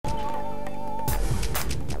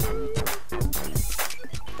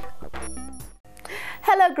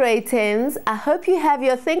fellow grade 10s, I hope you have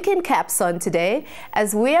your thinking caps on today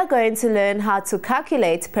as we are going to learn how to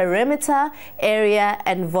calculate perimeter, area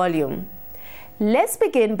and volume. Let's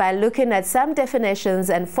begin by looking at some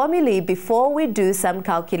definitions and formulae before we do some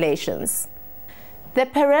calculations. The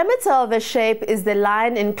perimeter of a shape is the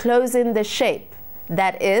line enclosing the shape,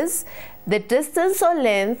 that is, the distance or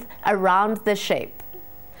length around the shape.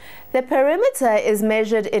 The perimeter is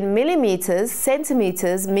measured in millimeters,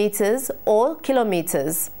 centimeters, meters, or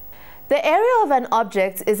kilometers. The area of an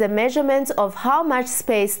object is a measurement of how much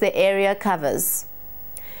space the area covers.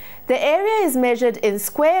 The area is measured in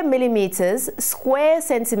square millimeters, square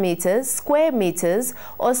centimeters, square meters,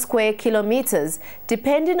 or square kilometers,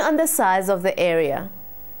 depending on the size of the area.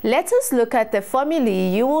 Let us look at the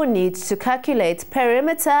formulae you will need to calculate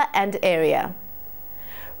perimeter and area.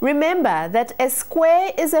 Remember that a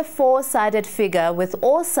square is a four-sided figure with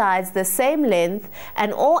all sides the same length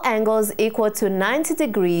and all angles equal to 90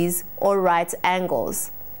 degrees or right angles.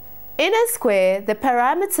 In a square, the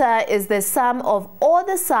perimeter is the sum of all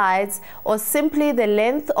the sides or simply the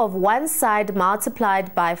length of one side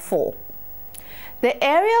multiplied by 4. The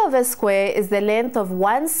area of a square is the length of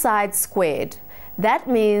one side squared. That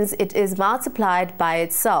means it is multiplied by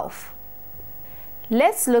itself.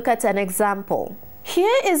 Let's look at an example.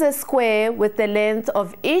 Here is a square with the length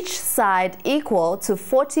of each side equal to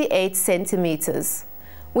 48 centimeters.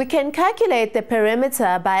 We can calculate the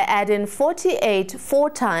perimeter by adding 48 4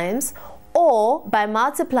 times or by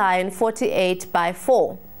multiplying 48 by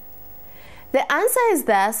 4. The answer is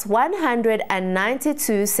thus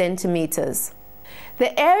 192 centimeters.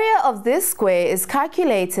 The area of this square is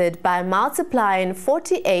calculated by multiplying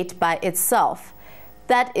 48 by itself,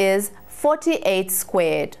 that is 48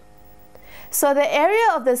 squared. So the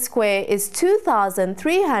area of the square is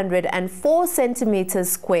 2,304 centimeters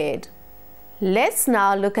squared. Let's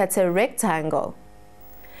now look at a rectangle.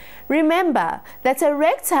 Remember that a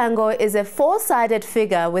rectangle is a four-sided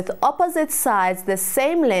figure with opposite sides the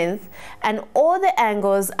same length and all the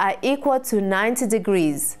angles are equal to 90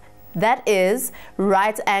 degrees, that is,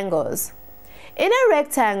 right angles. In a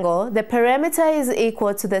rectangle, the perimeter is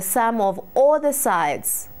equal to the sum of all the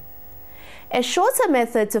sides. A shorter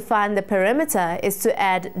method to find the perimeter is to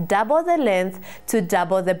add double the length to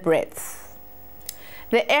double the breadth.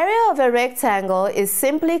 The area of a rectangle is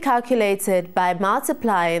simply calculated by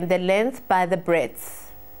multiplying the length by the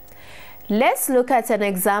breadth. Let's look at an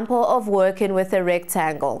example of working with a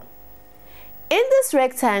rectangle. In this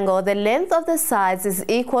rectangle, the length of the sides is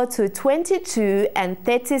equal to 22 and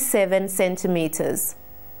 37 centimeters.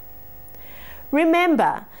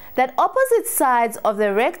 Remember that opposite sides of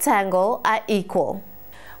the rectangle are equal.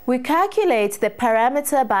 We calculate the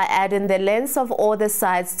perimeter by adding the lengths of all the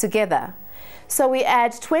sides together. So we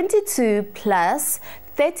add 22 plus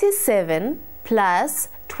 37 plus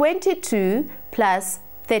 22 plus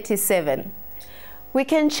 37. We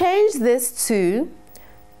can change this to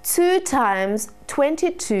 2 times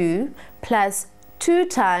 22 plus 2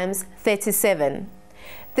 times 37.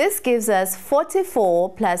 This gives us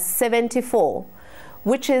 44 plus 74,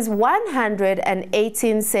 which is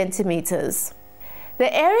 118 centimeters.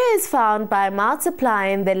 The area is found by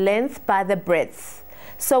multiplying the length by the breadth.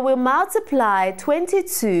 So we'll multiply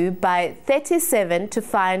 22 by 37 to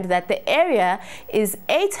find that the area is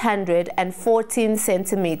 814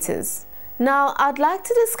 centimeters. Now, I'd like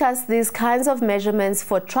to discuss these kinds of measurements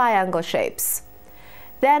for triangle shapes.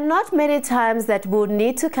 There are not many times that we'll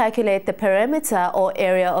need to calculate the perimeter or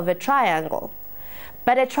area of a triangle,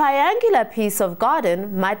 but a triangular piece of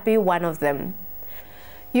garden might be one of them.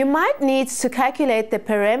 You might need to calculate the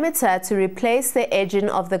perimeter to replace the edging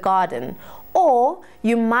of the garden, or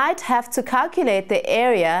you might have to calculate the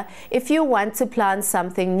area if you want to plant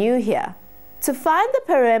something new here. To find the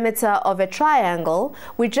perimeter of a triangle,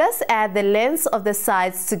 we just add the lengths of the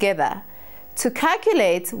sides together. To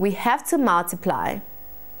calculate, we have to multiply.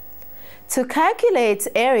 To calculate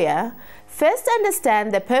area, first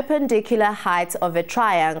understand the perpendicular height of a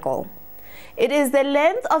triangle. It is the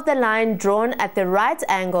length of the line drawn at the right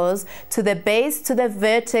angles to the base to the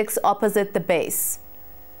vertex opposite the base.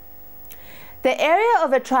 The area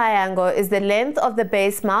of a triangle is the length of the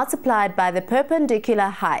base multiplied by the perpendicular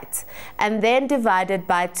height and then divided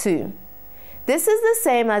by 2. This is the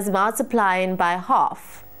same as multiplying by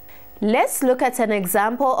half. Let's look at an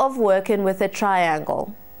example of working with a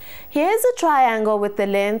triangle. Here's a triangle with the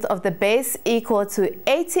length of the base equal to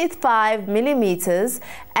 85 millimeters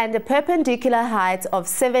and a perpendicular height of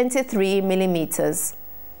 73 millimeters.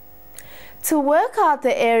 To work out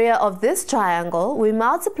the area of this triangle, we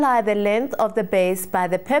multiply the length of the base by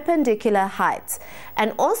the perpendicular height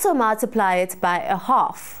and also multiply it by a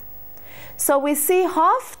half. So we see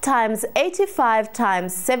half times 85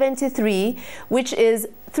 times 73, which is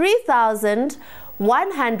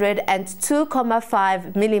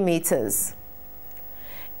 3,102.5 millimeters.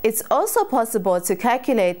 It's also possible to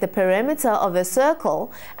calculate the perimeter of a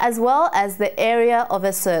circle as well as the area of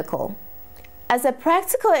a circle. As a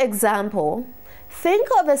practical example, think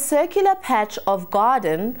of a circular patch of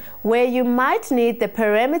garden where you might need the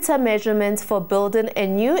perimeter measurements for building a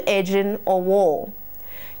new edging or wall.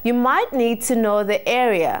 You might need to know the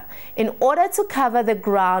area in order to cover the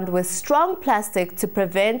ground with strong plastic to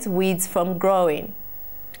prevent weeds from growing.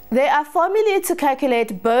 There are formulae to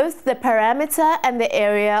calculate both the perimeter and the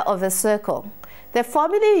area of a circle. The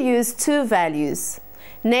formulae use two values,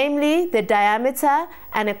 namely the diameter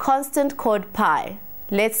and a constant called pi.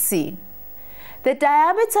 Let's see. The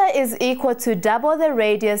diameter is equal to double the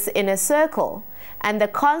radius in a circle, and the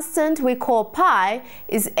constant we call pi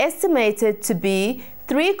is estimated to be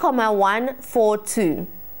 3,142.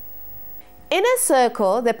 In a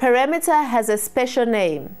circle, the perimeter has a special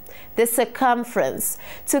name, the circumference.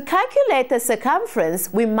 To calculate the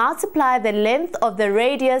circumference, we multiply the length of the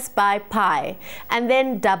radius by pi and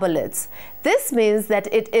then double it. This means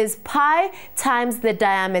that it is pi times the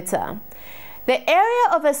diameter. The area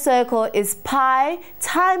of a circle is pi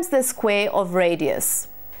times the square of radius.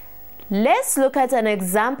 Let's look at an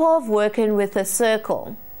example of working with a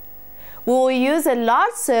circle. We will use a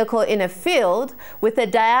large circle in a field with a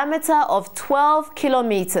diameter of 12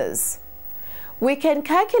 kilometers. We can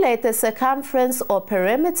calculate the circumference or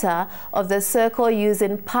perimeter of the circle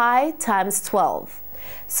using pi times 12.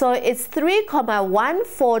 So it's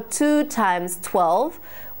 3,142 times 12,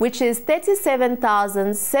 which is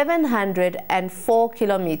 37,704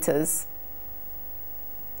 kilometers.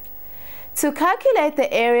 To calculate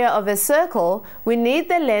the area of a circle, we need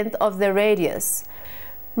the length of the radius.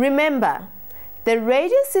 Remember, the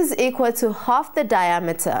radius is equal to half the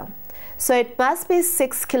diameter, so it must be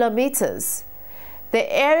 6 kilometers. The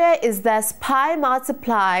area is thus pi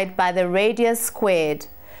multiplied by the radius squared.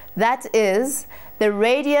 That is, the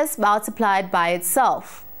radius multiplied by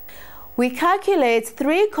itself. We calculate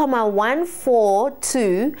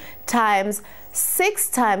 3,142 times 6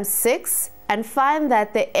 times 6 and find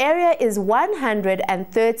that the area is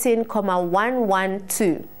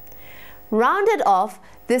 113,112. Rounded off,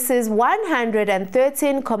 this is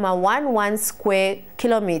 113,11 square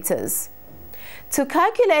kilometers. To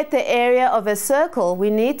calculate the area of a circle, we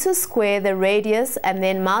need to square the radius and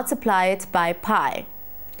then multiply it by pi.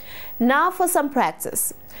 Now for some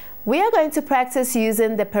practice. We are going to practice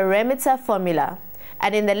using the perimeter formula.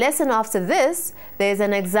 And in the lesson after this, there is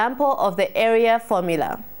an example of the area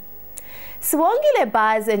formula. Sibongile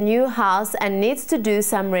buys a new house and needs to do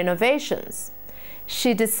some renovations.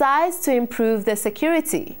 She decides to improve the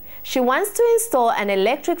security. She wants to install an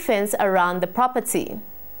electric fence around the property.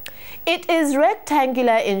 It is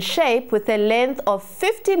rectangular in shape with a length of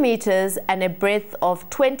 50 meters and a breadth of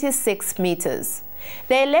 26 meters.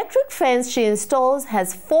 The electric fence she installs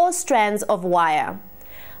has 4 strands of wire.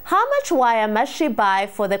 How much wire must she buy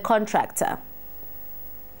for the contractor?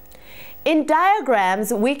 In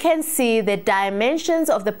diagrams, we can see the dimensions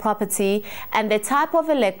of the property and the type of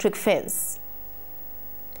electric fence.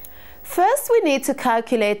 First, we need to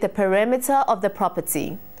calculate the perimeter of the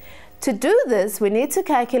property. To do this, we need to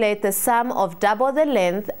calculate the sum of double the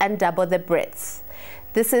length and double the breadth.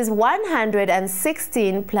 This is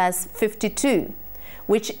 116 plus 52,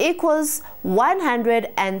 which equals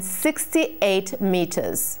 168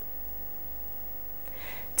 meters.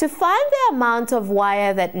 To find the amount of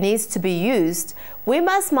wire that needs to be used, we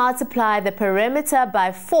must multiply the perimeter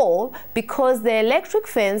by 4 because the electric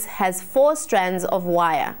fence has 4 strands of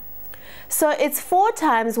wire. So it's 4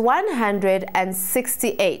 times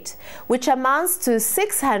 168, which amounts to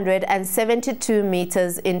 672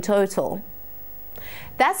 meters in total.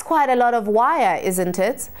 That's quite a lot of wire, isn't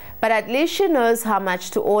it? But at least she knows how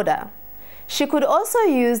much to order. She could also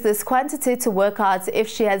use this quantity to work out if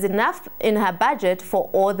she has enough in her budget for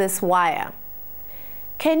all this wire.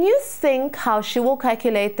 Can you think how she will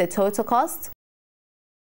calculate the total cost?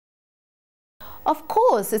 Of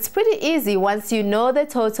course, it's pretty easy once you know the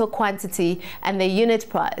total quantity and the unit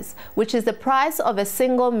price, which is the price of a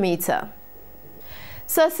single meter.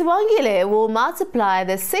 So Sibongile will multiply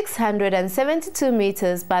the 672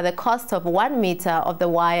 meters by the cost of 1 meter of the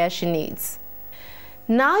wire she needs.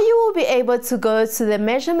 Now you will be able to go to the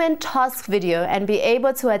measurement task video and be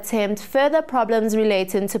able to attempt further problems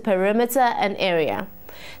relating to perimeter and area.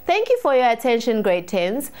 Thank you for your attention, grade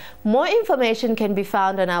 10s. More information can be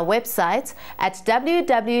found on our website at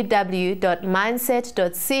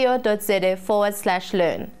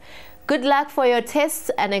www.mindset.co.za/learn. Good luck for your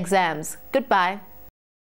tests and exams. Goodbye.